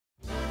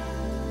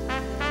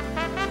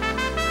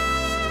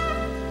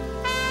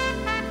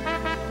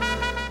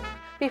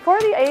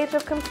Before the age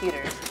of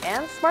computers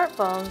and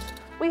smartphones,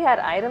 we had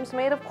items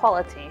made of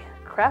quality,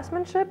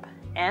 craftsmanship,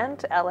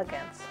 and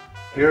elegance.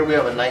 Here we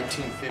have a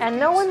 1950s. And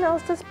no one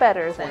knows this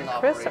better than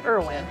Chris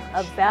Irwin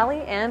of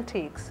Valley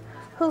Antiques,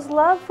 whose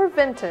love for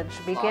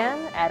vintage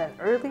began at an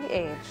early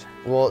age.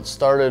 Well, it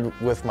started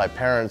with my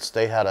parents.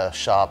 They had a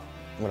shop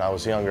when I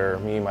was younger.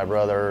 Me, my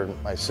brother,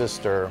 my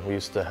sister, we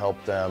used to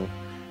help them,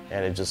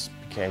 and it just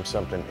became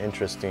something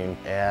interesting.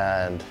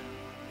 And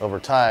over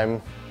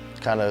time,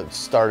 kind of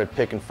started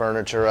picking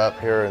furniture up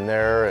here and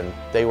there, and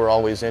they were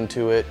always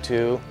into it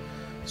too.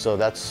 So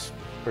that's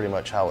pretty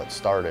much how it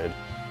started.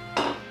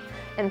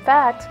 In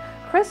fact,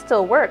 Chris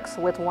still works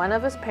with one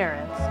of his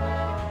parents.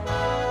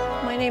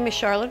 My name is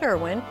Charlotte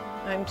Irwin.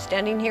 I'm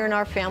standing here in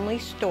our family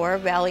store,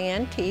 Valley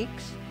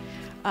Antiques.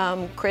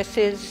 Chris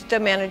is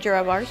the manager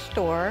of our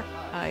store.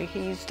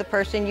 He's the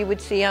person you would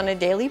see on a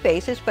daily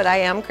basis, but I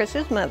am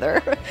Chris's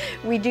mother.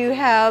 We do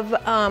have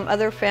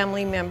other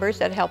family members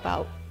that help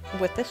out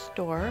with the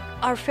store.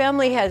 Our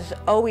family has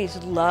always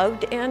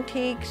loved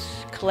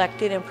antiques,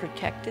 collected and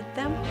protected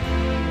them.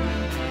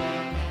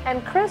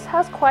 And Chris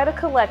has quite a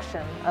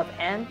collection of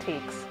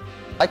antiques.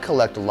 I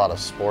collect a lot of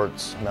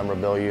sports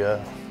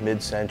memorabilia,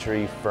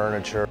 mid-century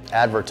furniture,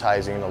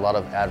 advertising, a lot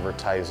of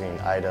advertising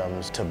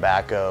items,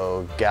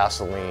 tobacco,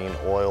 gasoline,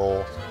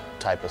 oil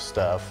type of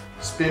stuff.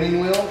 Spinning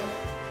wheel,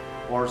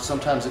 or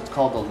sometimes it's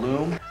called a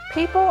loom.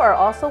 People are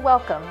also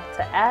welcome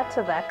to add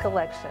to that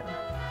collection.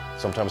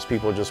 Sometimes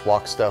people just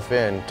walk stuff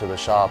in to the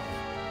shop.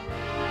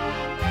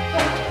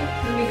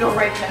 Let me go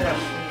right that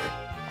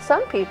up.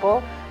 Some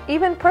people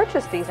even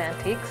purchase these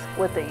antiques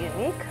with a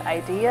unique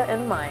idea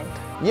in mind.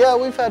 Yeah,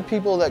 we've had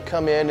people that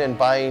come in and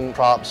buying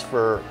props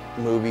for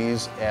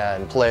movies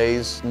and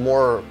plays,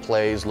 more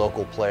plays,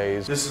 local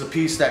plays. This is a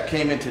piece that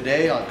came in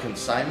today on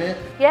consignment.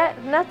 Yet,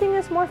 nothing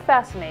is more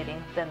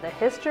fascinating than the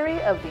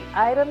history of the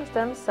items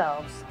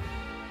themselves.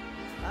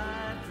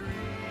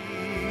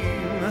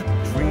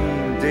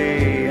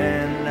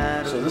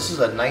 So this is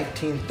a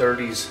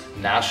 1930s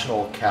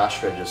National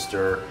Cash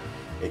Register.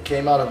 It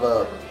came out of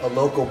a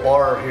local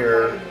bar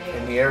here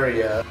in the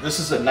area. This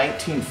is a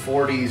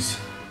 1940s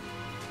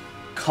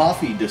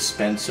coffee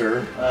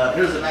dispenser.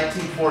 Here's a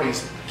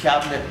 1940s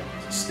cabinet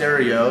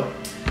stereo.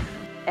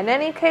 In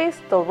any case,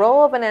 the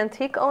role of an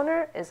antique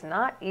owner is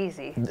not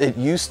easy. It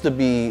used to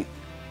be,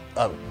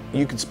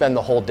 you could spend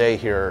the whole day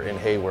here in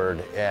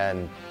Hayward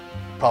and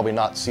probably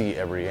not see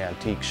every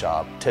antique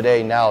shop.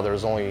 Today, now,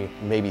 there's only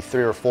maybe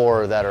 3 or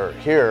 4 that are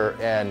here,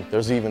 and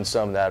there's even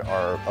some that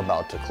are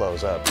about to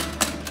close up.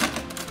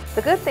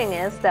 The good thing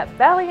is that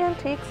Valley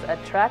Antiques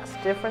attracts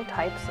different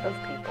types of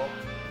people.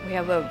 We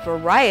have a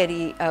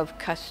variety of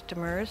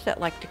customers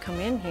that like to come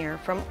in here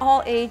from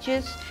all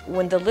ages.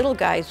 When the little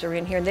guys are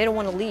in here, they don't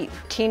want to leave.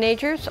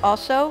 Teenagers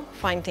also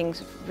find things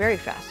very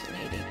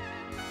fascinating.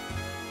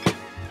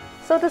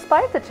 So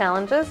despite the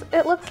challenges,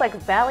 it looks like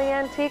Valley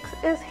Antiques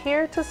is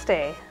here to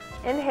stay.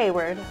 In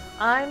Hayward,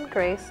 I'm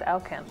Grace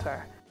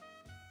Alcantar.